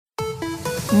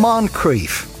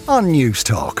Moncrief on News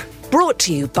Talk. Brought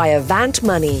to you by Avant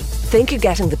Money. Think you're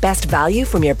getting the best value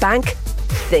from your bank?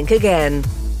 Think again.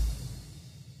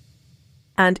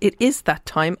 And it is that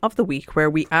time of the week where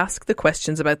we ask the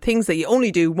questions about things that you only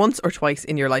do once or twice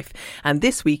in your life. And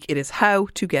this week it is how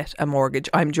to get a mortgage.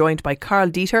 I'm joined by Carl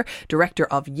Dieter, director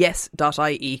of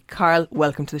yes.ie. Carl,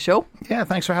 welcome to the show. Yeah,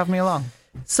 thanks for having me along.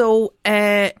 So,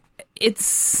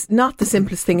 it's not the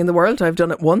simplest thing in the world. I've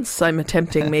done it once. I'm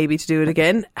attempting maybe to do it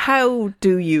again. How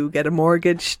do you get a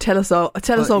mortgage? Tell us all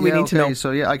we need to know.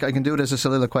 So I can do it as a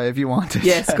soliloquy if you want it.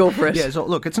 Yes, go for it. Yeah, so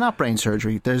look, it's not brain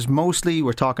surgery.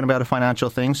 We're talking about a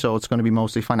financial thing, so it's going to be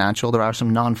mostly financial. There are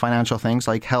some non-financial things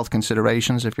like health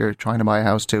considerations if you're trying to buy a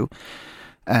house too,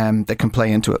 that can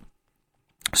play into it.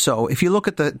 So if you look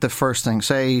at the first thing,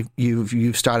 say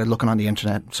you've started looking on the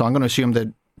internet. So I'm going to assume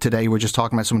that today we're just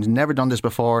talking about someone who's never done this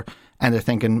before and they're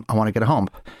thinking, I want to get a home.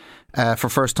 For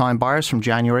first-time buyers from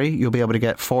January, you'll be able to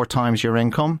get 4 times your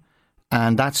income.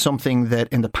 And that's something that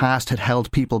in the past had held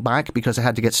people back because they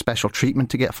had to get special treatment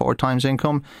to get 4 times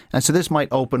income. And so this might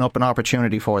open up an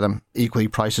opportunity for them. Equally,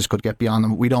 prices could get beyond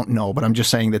them. We don't know, but I'm just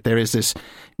saying that there is this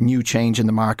new change in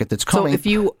the market that's coming. So if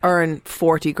you earn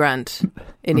 40 grand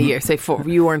in a year, say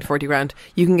you earned 40 grand,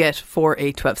 you can get 4,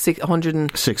 8, 12,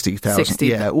 160,000.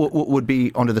 Yeah, would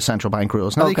be under the central bank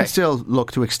rules. Now, they can still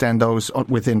look to extend those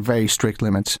within very strict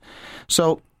limits.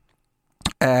 So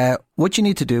what you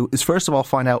need to do is first of all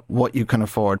find out what you can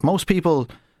afford. Most people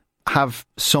have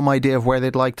some idea of where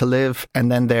they'd like to live,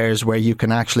 and then there's where you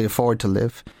can actually afford to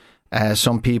live.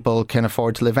 Some people can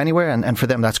afford to live anywhere, and for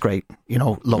them that's great,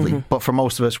 lovely. Mm-hmm. But for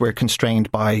most of us, we're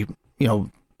constrained by,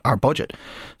 our budget.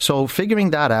 So figuring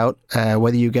that out,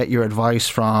 whether you get your advice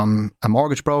from a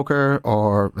mortgage broker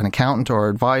or an accountant or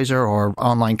advisor or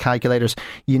online calculators,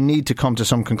 you need to come to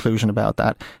some conclusion about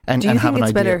that and have an idea. Do you think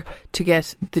it's better to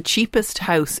get the cheapest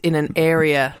house in an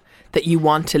area that you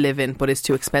want to live in but is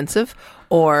too expensive,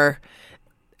 or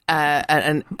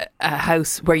a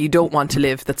house where you don't want to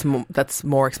live that's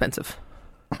more expensive?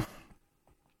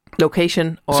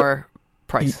 Location or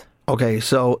price? Okay,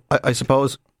 so I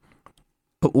suppose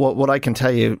what I can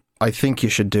tell you, I think you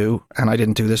should do, and I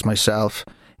didn't do this myself,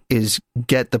 is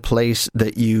get the place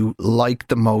that you like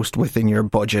the most within your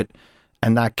budget.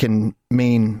 And that can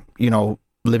mean,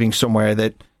 living somewhere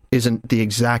that isn't the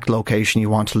exact location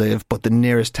you want to live, but the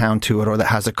nearest town to it, or that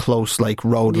has a close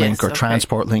road link or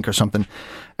transport link or something.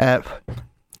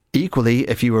 Equally,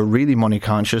 if you were really money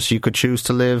conscious, you could choose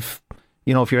to live,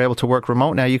 if you're able to work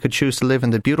remote now, you could choose to live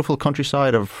in the beautiful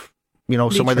countryside of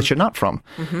somewhere that you're not from.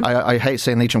 Mm-hmm. I hate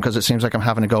saying Leitrim because it seems like I'm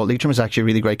having a go. Leitrim is actually a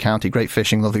really great county, great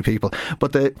fishing, lovely people.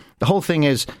 But the whole thing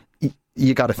is,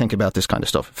 you got to think about this kind of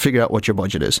stuff. Figure out what your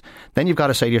budget is. Then you've got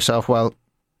to say to yourself, well,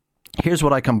 here's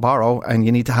what I can borrow, and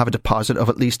you need to have a deposit of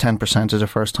at least 10% as a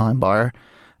first-time buyer.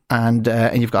 And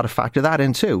you've got to factor that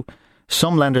in too.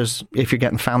 Some lenders, if you're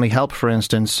getting family help, for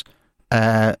instance,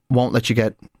 won't let you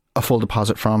get a full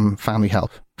deposit from family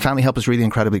help. Family help is really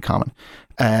incredibly common.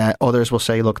 Others will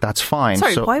say, look, that's fine.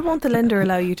 Sorry, why won't the lender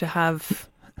allow you to have...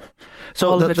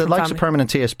 So the likes of Permanent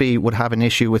TSB would have an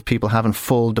issue with people having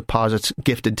full deposits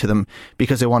gifted to them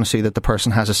because they want to see that the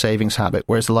person has a savings habit,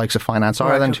 whereas the likes of Finance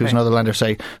Ireland, who's another lender,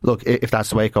 say, look, if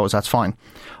that's the way it goes, that's fine.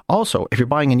 Also, if you're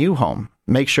buying a new home,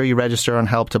 make sure you register on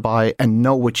Help to Buy and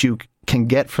know what you can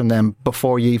get from them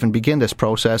before you even begin this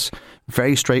process.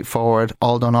 Very straightforward,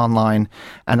 all done online,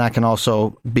 and that can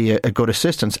also be a good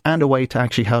assistance and a way to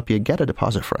actually help you get a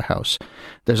deposit for a house.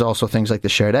 There's also things like the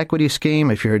shared equity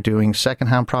scheme. If you're doing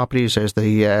second-hand properties, there's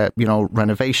the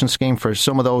renovation scheme for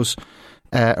some of those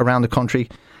around the country.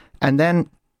 And then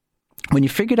when you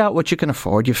figured out what you can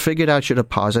afford, you've figured out your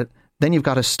deposit, then you've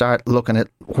got to start looking at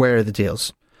where are the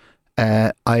deals.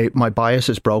 My bias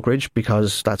is brokerage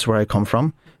because that's where I come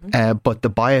from. But the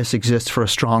bias exists for a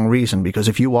strong reason, because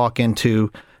if you walk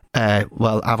into,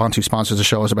 Avon, who sponsors the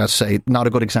show, I was about to say, not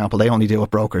a good example, they only deal with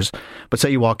brokers. But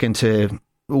say you walk into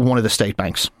one of the state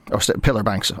banks, or pillar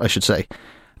banks, I should say,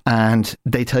 and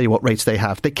they tell you what rates they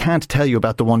have. They can't tell you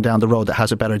about the one down the road that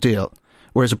has a better deal,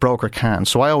 whereas a broker can.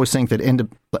 So I always think that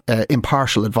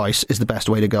impartial advice is the best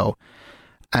way to go.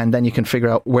 And then you can figure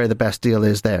out where the best deal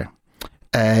is there.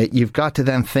 You've got to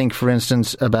then think, for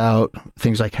instance, about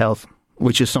things like health,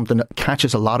 which is something that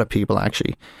catches a lot of people,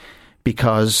 actually,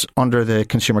 because under the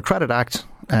Consumer Credit Act,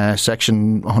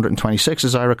 Section 126,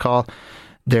 as I recall,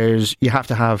 you have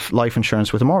to have life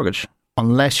insurance with a mortgage,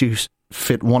 unless you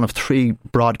fit one of 3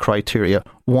 broad criteria.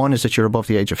 1 is that you're above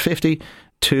the age of 50.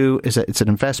 2 is that it's an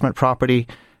investment property.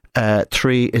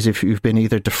 3 is if you've been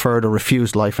either deferred or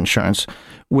refused life insurance,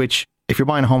 which if you're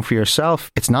buying a home for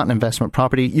yourself, it's not an investment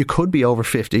property. You could be over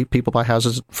 50. People buy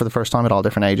houses for the first time at all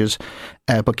different ages.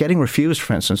 But getting refused,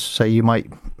 for instance, say you might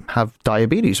have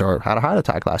diabetes or had a heart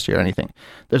attack last year or anything.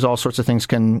 There's all sorts of things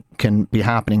can be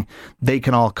happening. They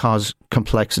can all cause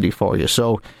complexity for you.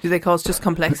 So do they cause just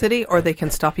complexity, or they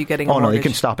can stop you getting a mortgage? No, they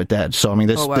can stop it dead. So I mean,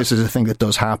 this is a thing that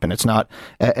does happen. It's not,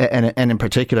 and in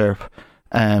particular,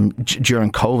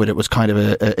 during COVID, it was kind of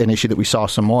an issue that we saw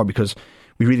some more because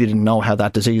we really didn't know how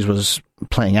that disease was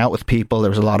playing out with people. There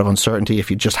was a lot of uncertainty.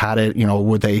 If you just had it,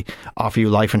 would they offer you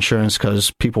life insurance? Because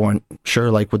people weren't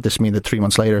sure, like, would this mean that 3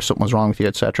 months later something was wrong with you,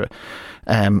 etc.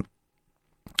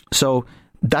 So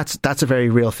that's a very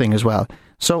real thing as well.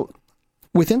 So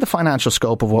within the financial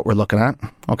scope of what we're looking at,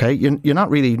 okay, you're not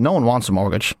really, no one wants a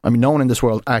mortgage. I mean, no one in this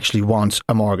world actually wants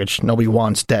a mortgage. Nobody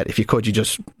wants debt. If you could, you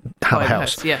just have a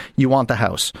house. Yeah. You want the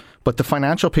house. But the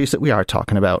financial piece that we are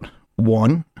talking about,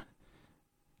 one,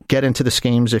 get into the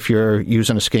schemes if you're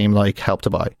using a scheme like Help to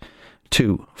Buy.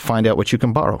 2, find out what you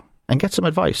can borrow and get some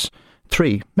advice.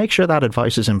 3, make sure that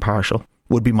advice is impartial,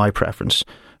 would be my preference.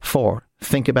 4,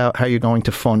 think about how you're going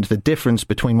to fund the difference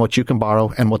between what you can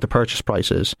borrow and what the purchase price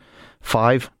is.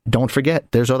 5, don't forget,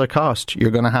 there's other costs.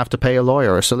 You're going to have to pay a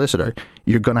lawyer or a solicitor.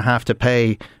 You're going to have to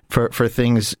pay for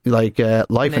things like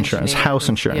life insurance, house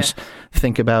insurance. Yeah.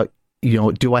 Think about,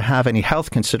 do I have any health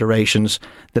considerations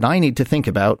that I need to think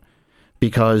about?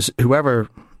 Because whoever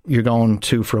you're going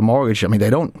to for a mortgage, I mean,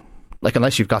 they don't, like,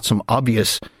 unless you've got some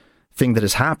obvious thing that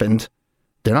has happened,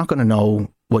 they're not going to know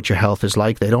what your health is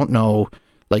like. They don't know,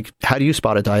 like, how do you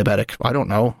spot a diabetic? I don't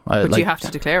know. But you have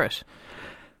to declare it.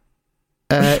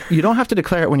 You don't have to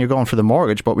declare it when you're going for the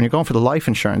mortgage, but when you're going for the life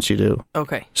insurance, you do.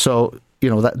 Okay. So,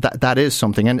 that is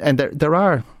something. And there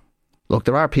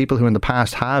are people who in the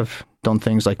past have done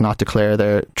things like not declare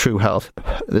their true health.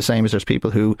 The same as there's people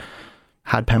who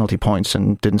had penalty points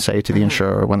and didn't say it to the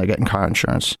insurer when they're getting car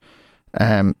insurance.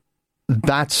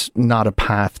 That's not a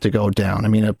path to go down. I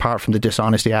mean, apart from the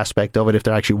dishonesty aspect of it, if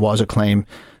there actually was a claim,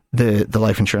 the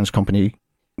life insurance company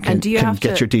can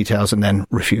get your details and then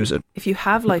refuse it. If you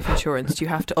have life insurance, do you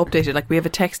have to update it? Like, we have a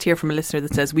text here from a listener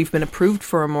that says, we've been approved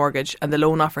for a mortgage and the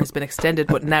loan offer has been extended,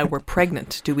 but now we're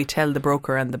pregnant. Do we tell the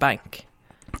broker and the bank?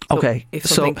 Okay. If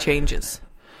something changes.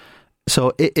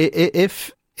 So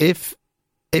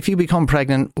if you become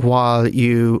pregnant while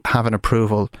you have an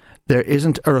approval, there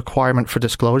isn't a requirement for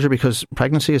disclosure because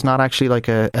pregnancy is not actually like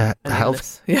a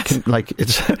health. Yes. Like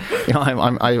it's,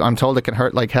 I'm told it can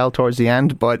hurt like hell towards the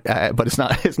end, but it's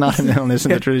not an illness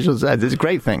in the traditional sense. It's a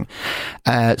great thing.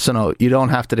 So no, you don't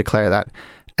have to declare that.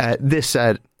 This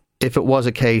said, if it was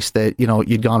a case that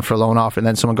you'd gone for a loan offer and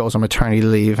then someone goes on maternity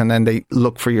leave and then they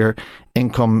look for your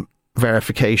income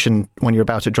verification when you're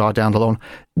about to draw down the loan,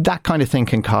 that kind of thing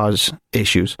can cause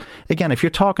issues. Again, if you're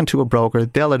talking to a broker,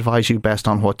 they'll advise you best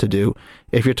on what to do.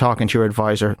 If you're talking to your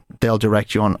advisor, they'll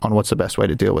direct you on what's the best way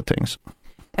to deal with things.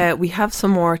 We have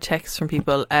some more texts from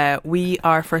people. We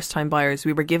are first-time buyers.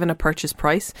 We were given a purchase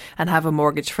price and have a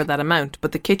mortgage for that amount,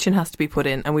 but the kitchen has to be put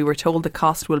in and we were told the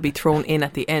cost will be thrown in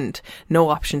at the end. No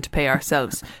option to pay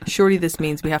ourselves. Surely this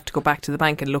means we have to go back to the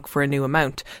bank and look for a new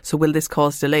amount. So will this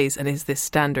cause delays and is this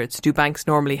standards? Do banks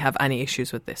normally have any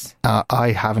issues with this?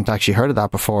 I haven't actually heard of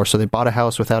that before. So they bought a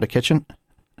house without a kitchen?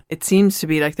 It seems to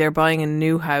be like they're buying a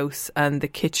new house and the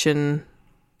kitchen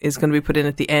is going to be put in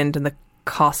at the end and the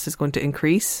cost is going to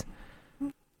increase.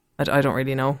 I don't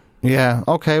really know. Yeah,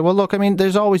 okay. Well, look, I mean,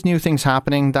 there's always new things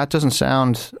happening. That doesn't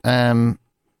sound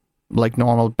like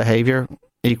normal behaviour.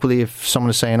 Equally, if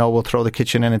someone is saying, oh, we'll throw the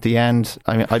kitchen in at the end,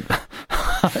 I mean, I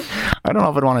don't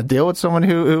know if I'd want to deal with someone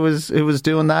who was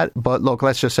doing that. But look,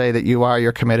 let's just say that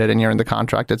you're committed and you're in the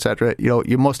contract, etc.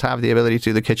 You must have the ability to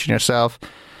do the kitchen yourself.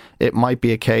 It might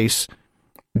be a case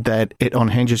that it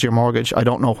unhinges your mortgage. I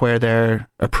don't know where their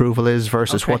approval is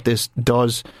versus what this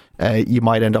does. You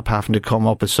might end up having to come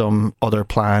up with some other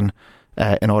plan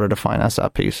in order to finance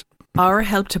that piece. Our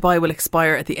Help to Buy will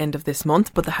expire at the end of this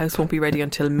month, but the house won't be ready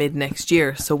until mid next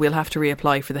year, so we'll have to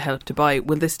reapply for the Help to Buy.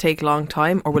 Will this take a long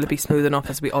time or will it be smooth enough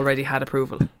as we already had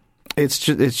approval? It's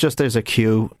just there's a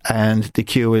queue and the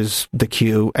queue is the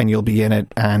queue and you'll be in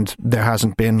it, and there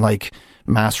hasn't been like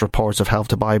mass reports of Help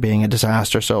to Buy being a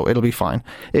disaster, so it'll be fine.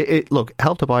 Look,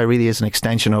 Help to Buy really is an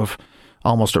extension of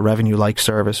almost a revenue-like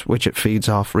service, which it feeds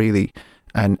off really,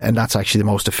 and that's actually the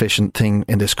most efficient thing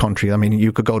in this country. I mean,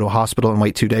 you could go to a hospital and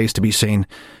wait 2 days to be seen.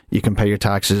 You can pay your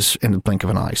taxes in the blink of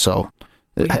an eye. So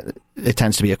it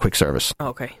tends to be a quick service.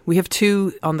 Okay. We have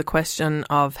two on the question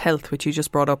of health, which you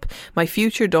just brought up. My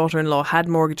future daughter-in-law had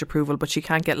mortgage approval, but she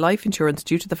can't get life insurance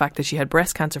due to the fact that she had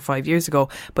breast cancer 5 years ago,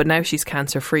 but now she's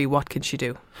cancer-free. What can she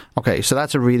do? Okay, so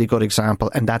that's a really good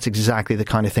example, and that's exactly the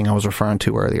kind of thing I was referring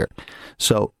to earlier.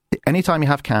 So anytime you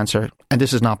have cancer, and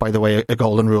this is not, by the way, a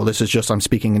golden rule, this is just, I'm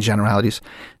speaking in generalities,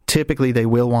 typically they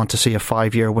will want to see a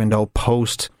 5-year window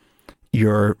post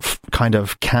your kind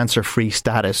of cancer-free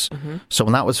status. Mm-hmm. So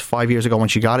when that was 5 years ago when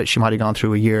she got it, she might have gone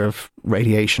through a year of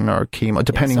radiation or chemo,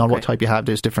 depending on what type you have.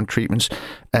 There's different treatments.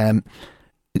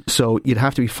 So you'd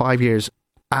have to be 5 years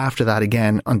after that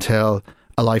again until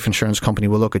a life insurance company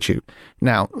will look at you.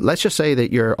 Now, let's just say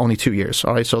that you're only 2 years.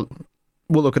 All right, so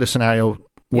we'll look at a scenario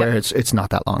where it's not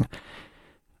that long.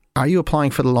 Are you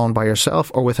applying for the loan by yourself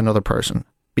or with another person?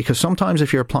 Because sometimes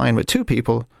if you're applying with two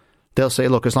people, they'll say,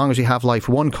 look, as long as you have life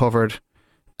one covered,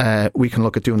 we can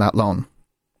look at doing that loan.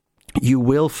 You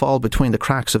will fall between the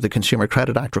cracks of the Consumer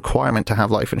Credit Act requirement to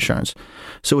have life insurance.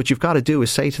 So what you've got to do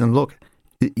is say to them, look,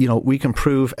 we can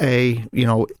prove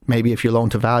maybe if your loan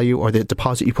to value or the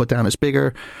deposit you put down is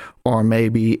bigger, or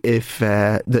maybe if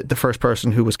the first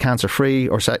person who was cancer free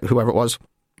or whoever it was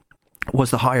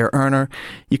the higher earner,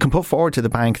 you can put forward to the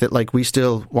bank that, like, we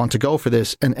still want to go for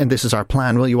this and this is our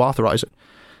plan. Will you authorize it?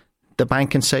 The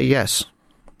bank can say yes.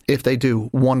 If they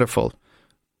do, wonderful.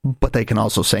 But they can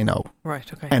also say no.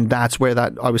 Right, okay. And that's where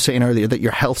that I was saying earlier, that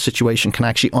your health situation can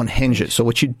actually unhinge it. So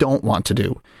what you don't want to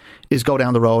do is go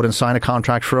down the road and sign a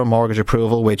contract for a mortgage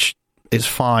approval, which is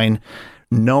fine,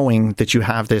 knowing that you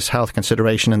have this health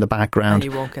consideration in the background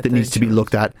that needs to be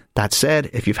looked at. That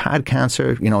said, if you've had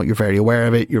cancer, you're very aware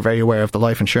of it, you're very aware of the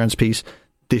life insurance piece,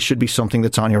 this should be something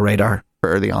that's on your radar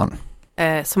early on.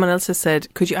 Someone else has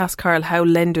said, could you ask Carl how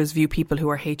lenders view people who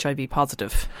are HIV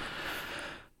positive?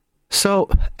 So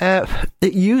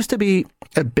it used to be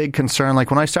a big concern.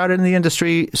 Like when I started in the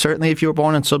industry, certainly if you were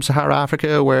born in sub-Saharan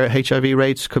Africa, where HIV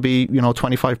rates could be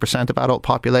 25% of adult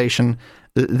population,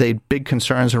 they had big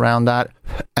concerns around that.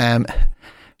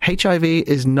 HIV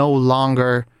is no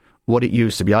longer what it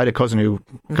used to be. I had a cousin who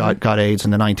got AIDS in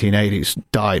the 1980s,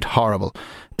 died, horrible.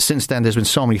 Since then, there's been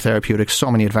so many therapeutics, so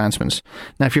many advancements.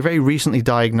 Now, if you're very recently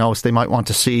diagnosed, they might want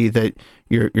to see that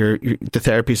the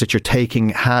therapies that you're taking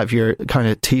have your kind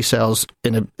of T cells they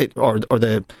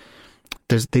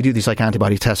do these like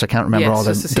antibody tests. I can't remember all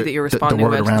the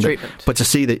word around it, but to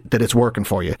see that it's working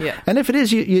for you. Yeah. And if it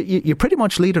is, you pretty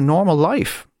much lead a normal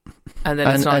life, and then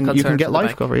it's not a concern you can get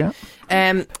life cover. Yeah.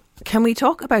 Can we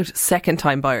talk about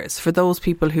second-time buyers for those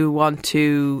people who want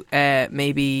to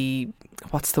maybe,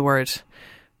 what's the word,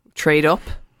 trade up,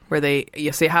 where they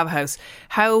have a house?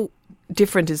 How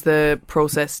different is the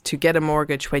process to get a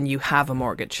mortgage when you have a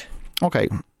mortgage? Okay,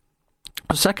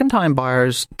 second-time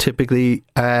buyers typically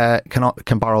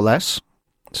can borrow less.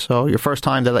 So your first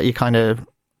time, they let you kind of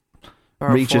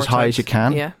reach as high as you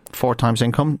can. Yeah. 4 times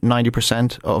income,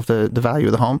 90% of the value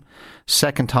of the home.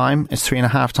 Second time is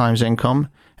 3.5 times income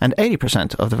and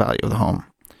 80% of the value of the home.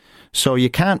 So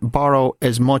you can't borrow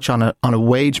as much on a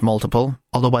wage multiple,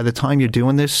 although by the time you're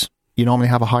doing this, you normally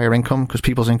have a higher income because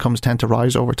people's incomes tend to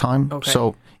rise over time. Okay.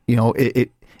 So,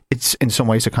 it's in some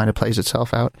ways it kind of plays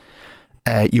itself out.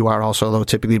 You are also, though,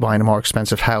 typically buying a more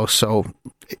expensive house, so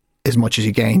as much as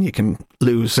you gain, you can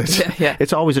lose.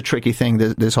 It's always a tricky thing,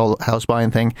 this whole house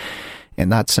buying thing, in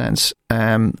that sense.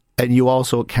 And you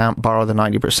also can't borrow the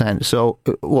 90%. So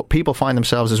what people find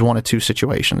themselves is one of two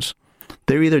situations.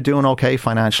 They're either doing okay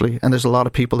financially, and there's a lot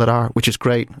of people that are, which is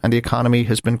great, and the economy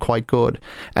has been quite good,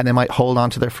 and they might hold on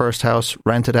to their first house,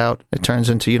 rent it out. It turns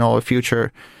into, a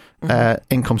future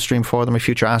income stream for them, a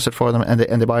future asset for them, and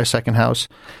they buy a second house.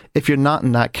 If you're not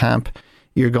in that camp,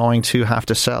 you're going to have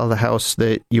to sell the house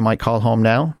that you might call home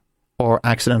now, or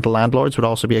accidental landlords would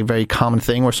also be a very common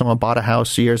thing, where someone bought a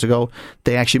house years ago,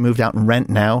 they actually moved out and rent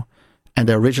now, and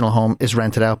their original home is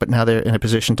rented out, but now they're in a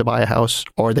position to buy a house,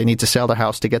 or they need to sell their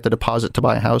house to get the deposit to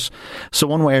buy a house. So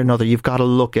one way or another, you've got to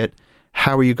look at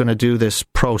how are you going to do this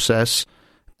process.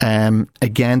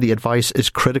 Again, the advice is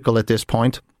critical at this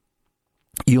point.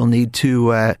 You'll need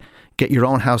to get your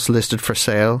own house listed for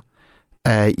sale.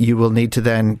 You will need to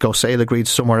then go sale agreed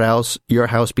somewhere else, your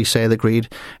house be sale agreed,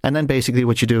 and then basically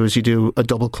what you do is you do a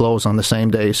double close on the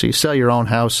same day. So you sell your own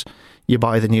house, you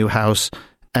buy the new house,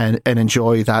 and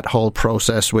enjoy that whole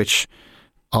process, which,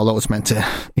 although it's meant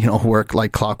to work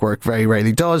like clockwork, very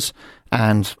rarely does,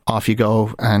 and off you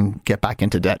go and get back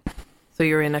into debt. So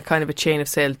you're in a kind of a chain of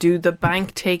sale. Do the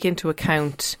bank take into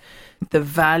account the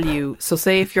value? So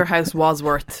say if your house was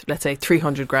worth, let's say,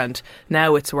 300 grand,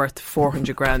 now it's worth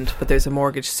 400 grand, but there's a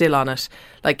mortgage still on it.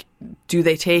 Like, do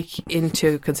they take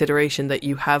into consideration that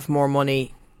you have more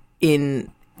money in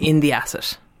in the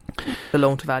asset, the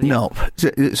loan to value? No.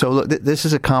 So look, this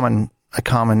is a common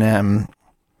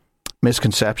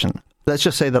misconception. Let's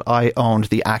just say that I owned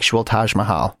the actual Taj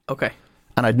Mahal. Okay.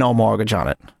 And I had no mortgage on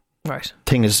it. Right.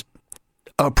 Thing is,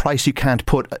 a price you can't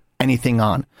put anything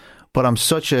on. But I'm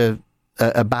such a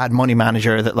bad money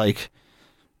manager that, like,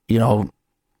 you know,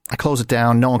 I close it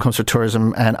down, no one comes for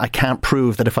tourism, and I can't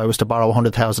prove that if I was to borrow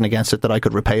 100,000 against it that I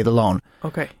could repay the loan.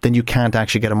 Okay. Then you can't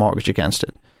actually get a mortgage against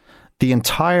it. The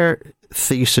entire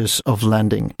thesis of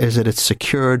lending is that it's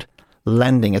secured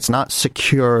lending. It's not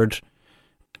secured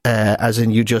as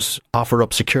in you just offer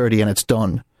up security and it's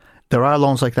done. There are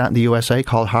loans like that in the USA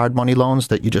called hard money loans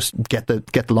that you just get the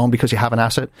loan because you have an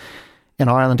asset. In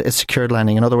Ireland, it's secured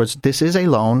lending. In other words, this is a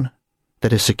loan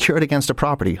that is secured against a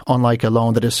property, unlike a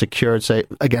loan that is secured, say,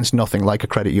 against nothing, like a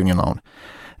credit union loan.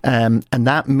 And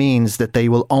that means that they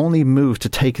will only move to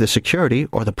take the security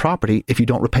or the property if you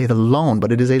don't repay the loan.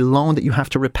 But it is a loan that you have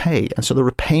to repay. And so the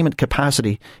repayment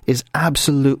capacity is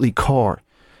absolutely core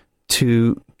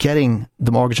to getting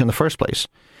the mortgage in the first place.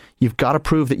 You've got to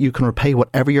prove that you can repay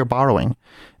whatever you're borrowing.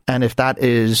 And if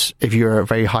you're a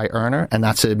very high earner and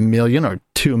that's $1 million or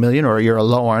 $2 million, or you're a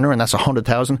low earner and that's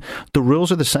 100,000, the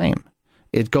rules are the same.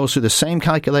 It goes through the same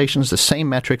calculations, the same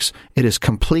metrics. It is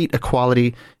complete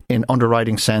equality in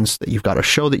underwriting sense that you've got to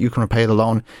show that you can repay the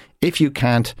loan. If you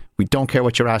can't, we don't care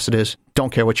what your asset is,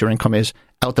 don't care what your income is,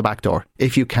 out the back door.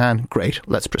 If you can, great,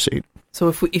 let's proceed.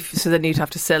 So so then you'd have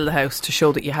to sell the house to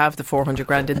show that you have the 400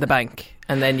 grand in the bank,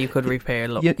 and then you could repay a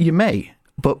loan. You may.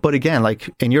 But again, like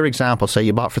in your example, say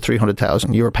you bought for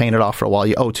 300,000, you were paying it off for a while,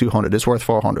 you owe 200, it's worth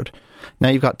 400. Now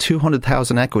you've got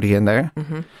 200,000 equity in there,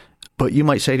 but you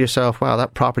might say to yourself, wow,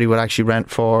 that property would actually rent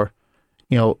for,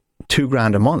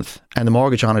 $2,000 a month, and the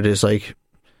mortgage on it is like,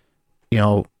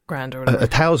 grand or whatever.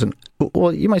 1,000.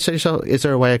 Well, you might say to yourself, is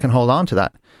there a way I can hold on to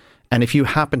that? And if you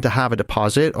happen to have a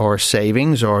deposit or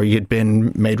savings, or you'd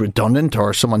been made redundant,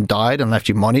 or someone died and left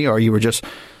you money, or you were just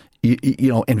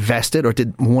invested or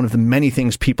did one of the many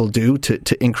things people do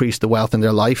to increase the wealth in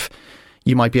their life,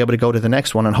 you might be able to go to the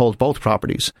next one and hold both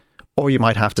properties. Or you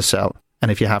might have to sell.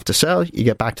 And if you have to sell, you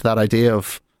get back to that idea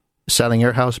of selling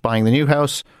your house, buying the new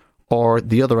house, or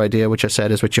the other idea, which I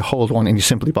said, is which you hold one and you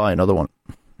simply buy another one.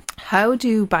 How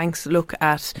do banks look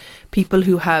at people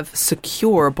who have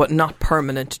secure but not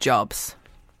permanent jobs?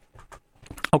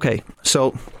 Okay,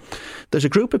 so there's a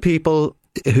group of people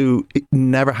who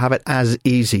never have it as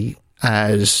easy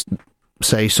as,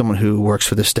 say, someone who works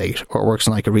for the state or works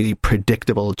in like a really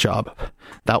predictable job.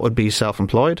 That would be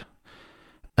self-employed.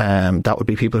 That would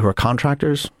be people who are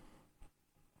contractors.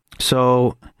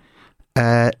 So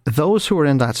those who are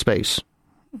in that space,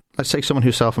 let's say someone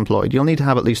who's self-employed, you'll need to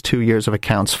have at least 2 years of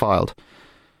accounts filed.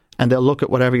 And they'll look at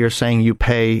whatever you're saying you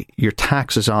pay your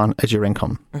taxes on as your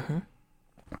income.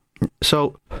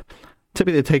 So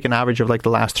typically they take an average of like the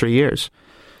last 3 years.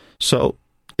 So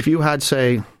if you had,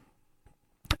 say,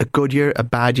 a good year, a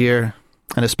bad year,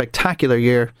 and a spectacular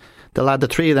year, they'll add the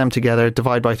three of them together,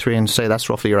 divide by 3, and say that's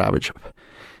roughly your average.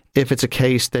 If it's a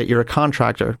case that you're a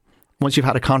contractor, once you've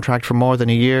had a contract for more than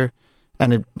a year,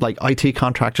 and like IT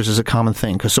contractors is a common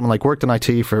thing, because someone like worked in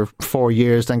IT for 4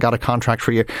 years, then got a contract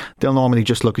for a year, they'll normally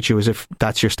just look at you as if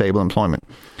that's your stable employment.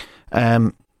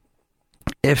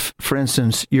 If, for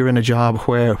instance, you're in a job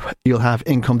where you'll have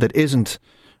income that isn't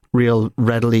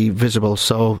readily visible,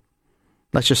 so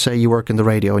let's just say you work in the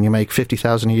radio and you make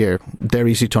 50,000 a year, they're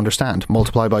easy to understand.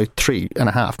 Multiply by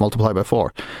 3.5, multiply by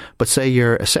 4. But say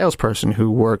you're a salesperson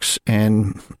who works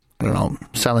in,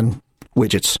 selling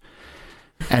widgets,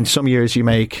 and some years you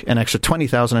make an extra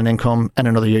 20,000 in income, and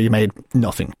another year you made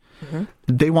nothing.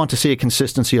 They want to see a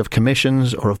consistency of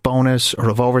commissions or of bonus or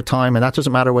of overtime, and that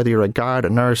doesn't matter whether you're a guard, a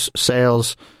nurse,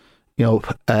 sales,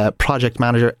 project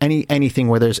manager, anything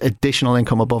where there's additional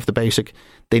income above the basic.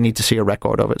 They need to see a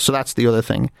record of it. So that's the other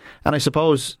thing. And I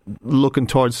suppose looking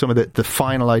towards some of the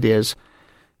final ideas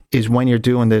is, when you're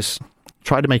doing this,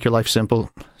 try to make your life simple.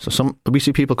 So we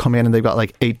see people come in and they've got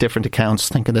like 8 different accounts,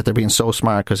 thinking that they're being so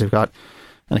smart because they've got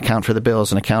an account for the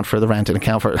bills, an account for the rent, an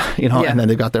account for, and then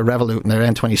they've got their Revolut and their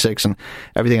N26 and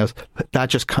everything else. That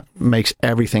just makes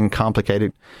everything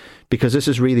complicated, because this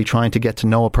is really trying to get to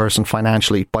know a person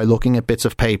financially by looking at bits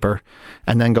of paper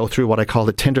and then go through what I call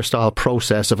the Tinder style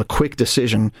process of a quick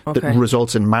decision that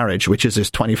results in marriage, which is this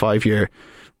 25-year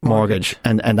mortgage.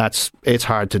 And it's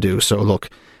hard to do. So look,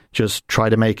 just try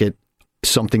to make it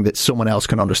something that someone else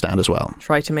can understand as well.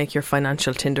 Try to make your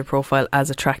financial Tinder profile as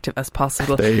attractive as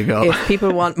possible. There you go. If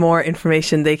people want more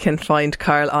information, they can find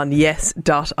Carl on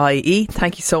yes.ie.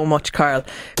 Thank you so much, Carl.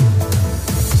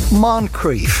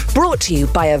 Moncrief. Brought to you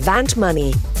by Avant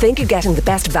Money. Think you're getting the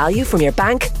best value from your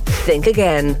bank? think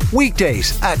again.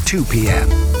 Weekdays at 2 p.m.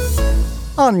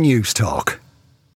 on News Talk.